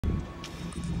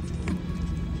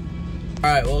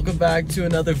Alright, welcome back to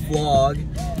another vlog.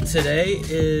 Today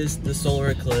is the solar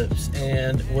eclipse,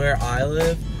 and where I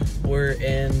live, we're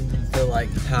in the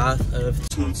path of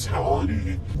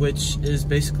totality, which is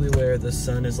basically where the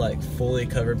sun is fully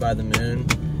covered by the moon,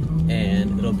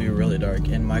 and it'll be really dark,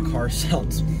 and my car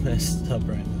sounds messed up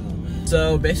right now.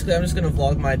 So basically I'm just gonna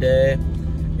vlog my day,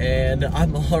 and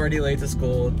I'm already late to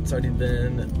school. It's already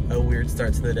been a weird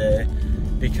start to the day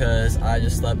because I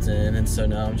just slept in, and so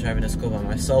now I'm driving to school by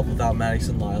myself without Maddox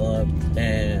and Lila,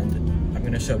 and I'm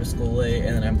gonna show up to school late,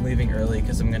 and then I'm leaving early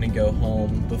because I'm gonna go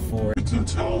home before I'm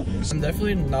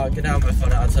definitely not gonna have my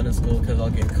phone outside of school because I'll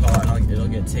get caught and it'll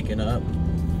get taken up,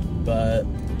 but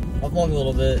I'll vlog a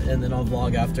little bit and then I'll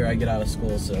vlog after I get out of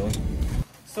school. So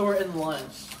we're in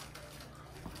lunch.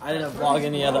 I didn't vlog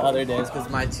any of the other days because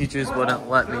my teachers wouldn't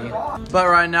let me. But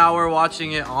right now we're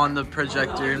watching it on the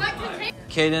projector.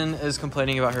 Kaden is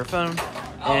complaining about her phone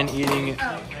and eating.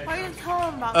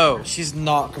 Oh, she's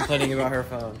not complaining about her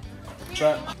phone.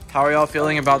 But how are y'all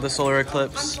feeling about the solar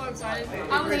eclipse? I'm so excited.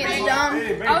 I was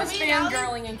dumb. I was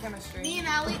fangirling in chemistry. Me and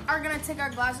Allie are gonna take our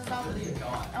glasses off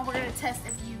and we're gonna test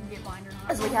if you get blind or not.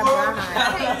 Because we have brown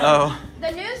eyes. Oh.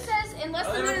 The news says unless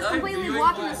the moon is completely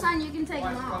blocking the sun, you can take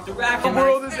them off. The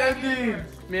world is ending.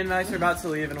 Me and Max are about to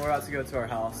leave, and we're about to go to our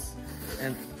house,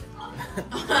 and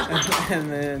and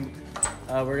then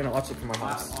we're gonna watch it from our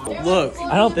house.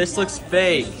 Look, this looks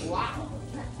fake.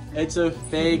 It's a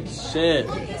fake shit.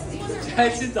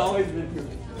 Jackson's always been for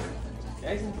me.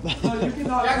 Jackson,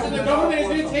 Jackson, the government is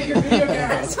gonna take your video camera.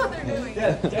 That's what they're doing.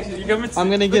 Yeah, Jackson, your government's,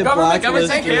 I'm gonna get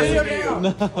blacklisted.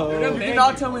 No. You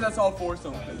cannot tell me that's all for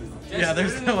someone. Yeah,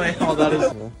 there's no way all that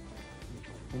is.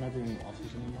 We're not doing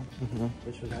office anymore.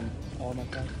 Which was on all my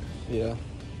time. Yeah.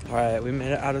 All right, we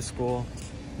made it out of school.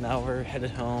 Now we're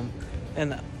headed home,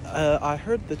 and I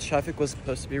heard the traffic was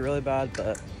supposed to be really bad,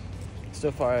 but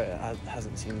so far it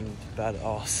hasn't seemed bad at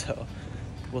all. So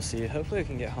we'll see. Hopefully we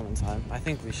can get home in time. I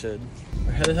think we should.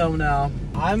 We're headed home now.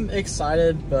 I'm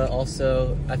excited, but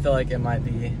also I feel like it might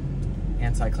be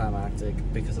anticlimactic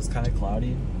because it's kind of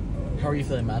cloudy. How are you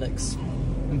feeling, Maddox?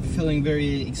 I'm feeling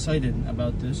very excited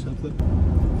about this.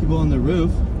 People on the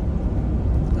roof.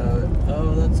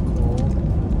 Oh, that's cool.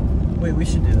 Wait, we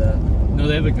should do that. No,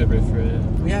 they have a good roof for it.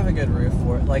 We have a good roof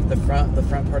for it. Like the front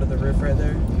part of the roof right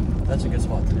there. That's a good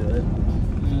spot to do it.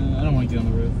 I don't want to get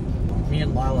on the roof. Me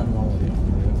and Lila and Mom will be on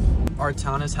the roof. Our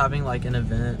town is having an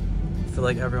event for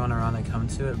everyone around to come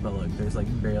to it, but look, there's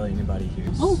barely anybody here.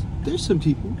 Oh, there's some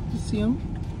people. You see them?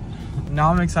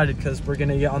 Now I'm excited because we're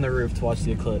gonna get on the roof to watch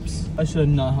the eclipse. I should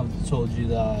not have told you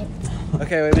that.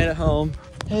 Okay, we made it home.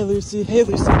 Hey Lucy, hey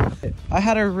Lucy. I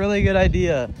had a really good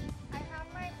idea. I have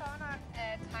my phone on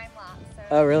time lapse. So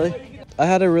oh really? I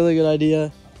had a really good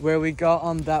idea where we got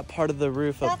on that part of the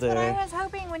roof up there. That's what I was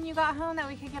hoping when you got home that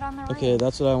we could get on the roof. Okay,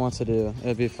 that's what I want to do.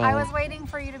 It'd be fun. I was waiting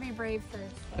for you to be brave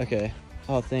first. Okay.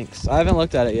 Oh, thanks. I haven't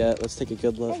looked at it yet. Let's take a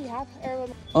good look. Yeah, you have.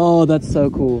 Oh, that's so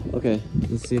cool. Okay,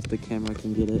 let's see if the camera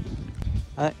can get it.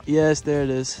 Yes, there it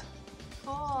is.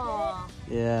 Cool.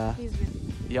 Yeah.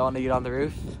 Y'all want to get on the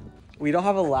roof? We don't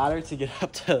have a ladder to get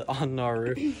up to on our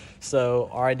roof, so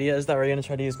our idea is that we're gonna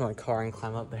try to use my car and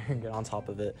climb up there and get on top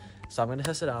of it. So I'm gonna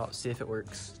test it out, see if it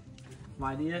works.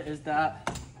 My idea is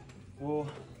that we'll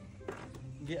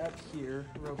get up here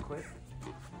real quick,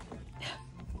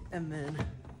 and then,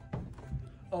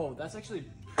 oh, that's actually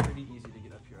pretty easy to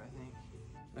get up here, I think.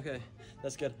 Okay,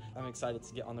 that's good. I'm excited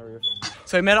to get on the roof.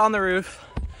 So we made it on the roof,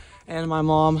 and my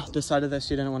mom decided that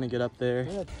she didn't want to get up there.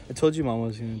 Yeah, I told you Mom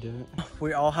was gonna do it.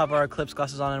 We all have our eclipse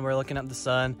glasses on and we're looking at the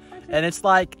sun. And it's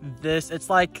like this, it's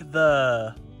like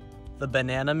the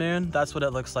banana moon. That's what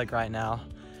it looks like right now.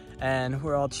 And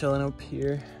we're all chilling up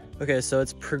here. Okay, so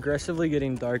it's progressively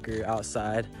getting darker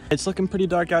outside. It's looking pretty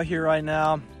dark out here right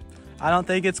now. I don't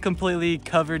think it's completely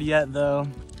covered yet though.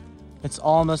 It's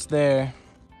almost there.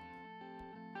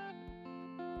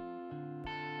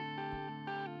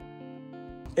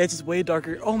 It's way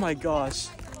darker. Oh my gosh.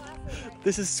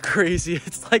 This is crazy.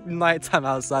 It's like nighttime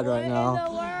outside right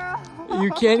now.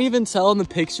 You can't even tell in the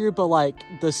picture, but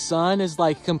the sun is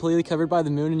completely covered by the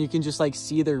moon, and you can just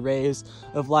see the rays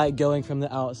of light going from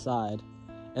the outside.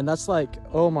 And that's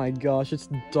oh my gosh, it's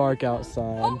dark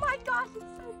outside. Oh my gosh, it's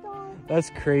so dark.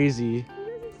 That's crazy.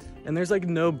 And there's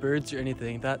no birds or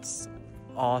anything. That's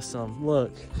awesome.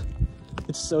 Look,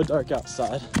 it's so dark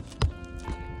outside.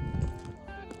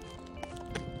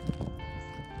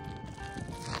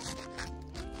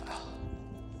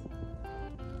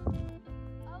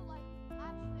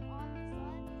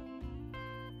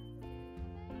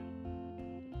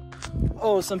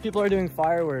 Oh, some people are doing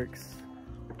fireworks.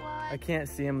 What? I can't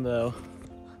see them though.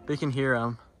 We can hear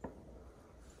them.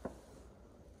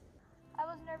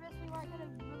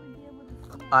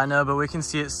 I know, but we can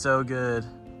see it so good.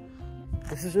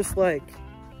 This is just like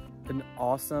an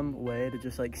awesome way to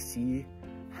just like see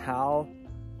how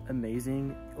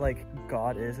amazing like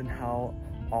God is and how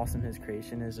awesome his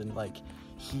creation is, and like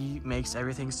he makes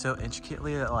everything so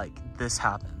intricately that like this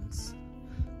happens.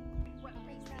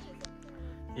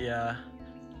 Yeah,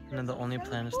 and they're the only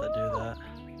planets that do that.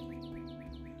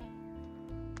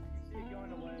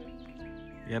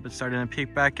 Yep, it's starting to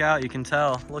peek back out, you can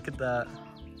tell. Look at that.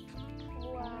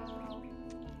 Wow.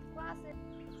 Classic.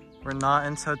 We're not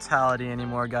in totality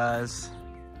anymore, guys.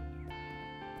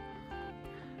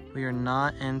 We are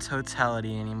not in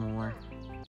totality anymore.